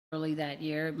early that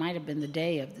year. It might have been the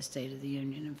day of the State of the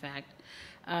Union, in fact.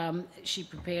 She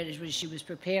was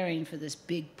preparing for this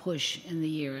big push in the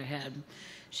year ahead.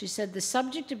 She said, "The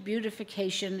subject of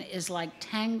beautification is like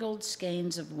tangled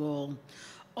skeins of wool.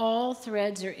 All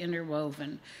threads are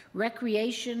interwoven.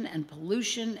 Recreation and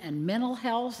pollution and mental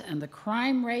health and the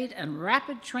crime rate and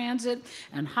rapid transit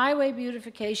and highway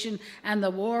beautification and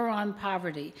the war on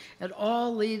poverty. It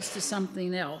all leads to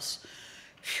something else."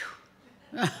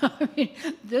 I mean,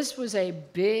 this was a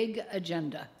big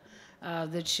agenda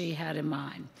that she had in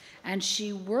mind. And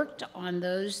she worked on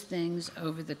those things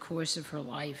over the course of her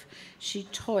life. She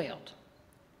toiled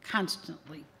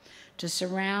constantly to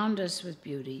surround us with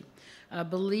beauty,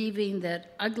 believing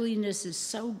that ugliness is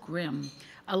so grim.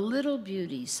 A little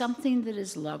beauty, something that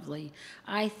is lovely,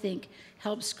 I think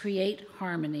helps create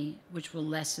harmony, which will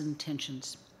lessen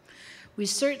tensions. We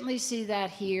certainly see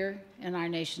that here in our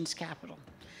nation's capital,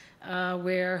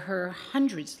 where her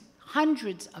hundreds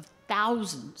of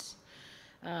thousands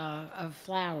of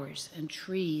flowers and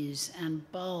trees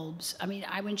and bulbs. I mean,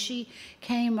 when she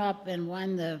came up and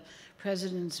won the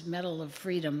President's Medal of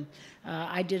Freedom,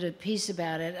 I did a piece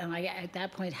about it, and I, at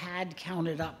that point, had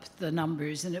counted up the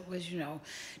numbers, and it was,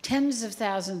 tens of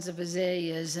thousands of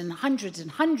azaleas and hundreds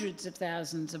of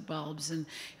thousands of bulbs, and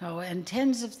and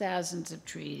tens of thousands of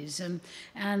trees, and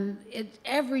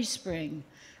every spring,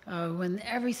 when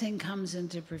everything comes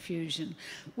into profusion,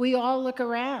 we all look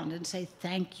around and say,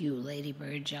 "Thank you, Lady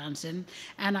Bird Johnson."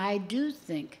 And I do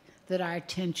think that our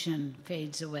tension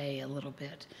fades away a little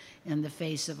bit in the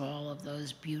face of all of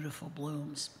those beautiful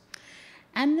blooms.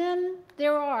 And then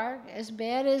there are, as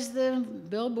bad as the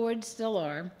billboards still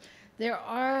are, there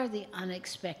are the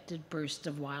unexpected burst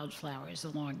of wildflowers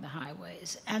along the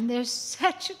highways, and they're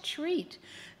such a treat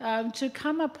to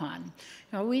come upon.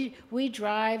 We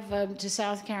drive to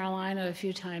South Carolina a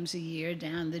few times a year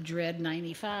down the dread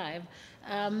 95,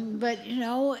 but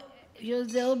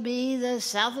there'll be the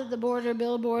south of the border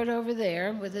billboard over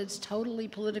there with its totally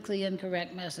politically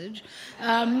incorrect message,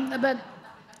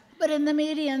 but in the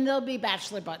median there'll be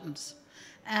bachelor buttons,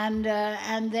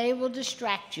 and they will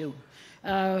distract you.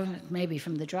 Maybe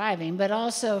from the driving, but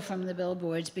also from the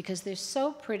billboards, because they're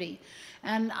so pretty.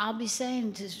 And I'll be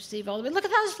saying to Steve all the way, "Look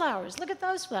at those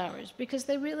flowers," because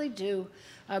they really do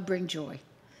bring joy.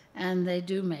 And they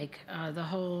do make the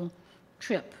whole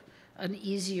trip an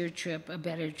easier trip, a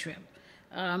better trip.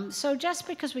 So just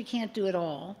because we can't do it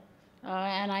all,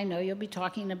 and I know you've been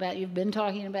talking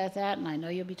about that, and I know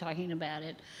you'll be talking about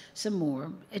it some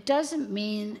more, it doesn't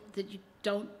mean that you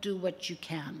don't do what you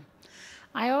can.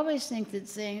 I always think that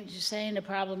saying a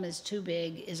problem is too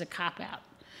big is a cop-out.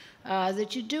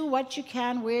 That you do what you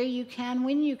can, where you can,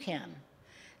 when you can.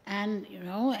 And,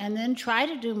 and then try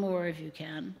to do more if you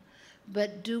can,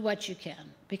 but do what you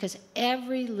can, because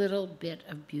every little bit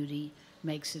of beauty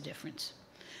makes a difference.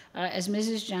 As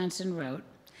Mrs. Johnson wrote,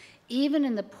 "Even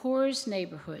in the poorest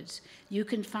neighborhoods, you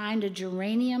can find a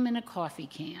geranium in a coffee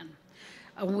can,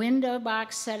 a window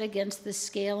box set against the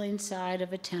scaling side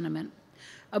of a tenement,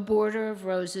 a border of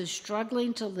roses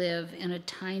struggling to live in a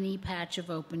tiny patch of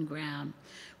open ground.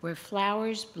 Where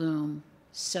flowers bloom,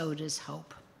 so does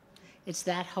hope." It's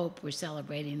that hope we're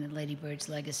celebrating in Lady Bird's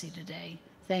legacy today.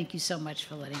 Thank you so much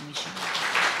for letting me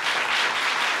share.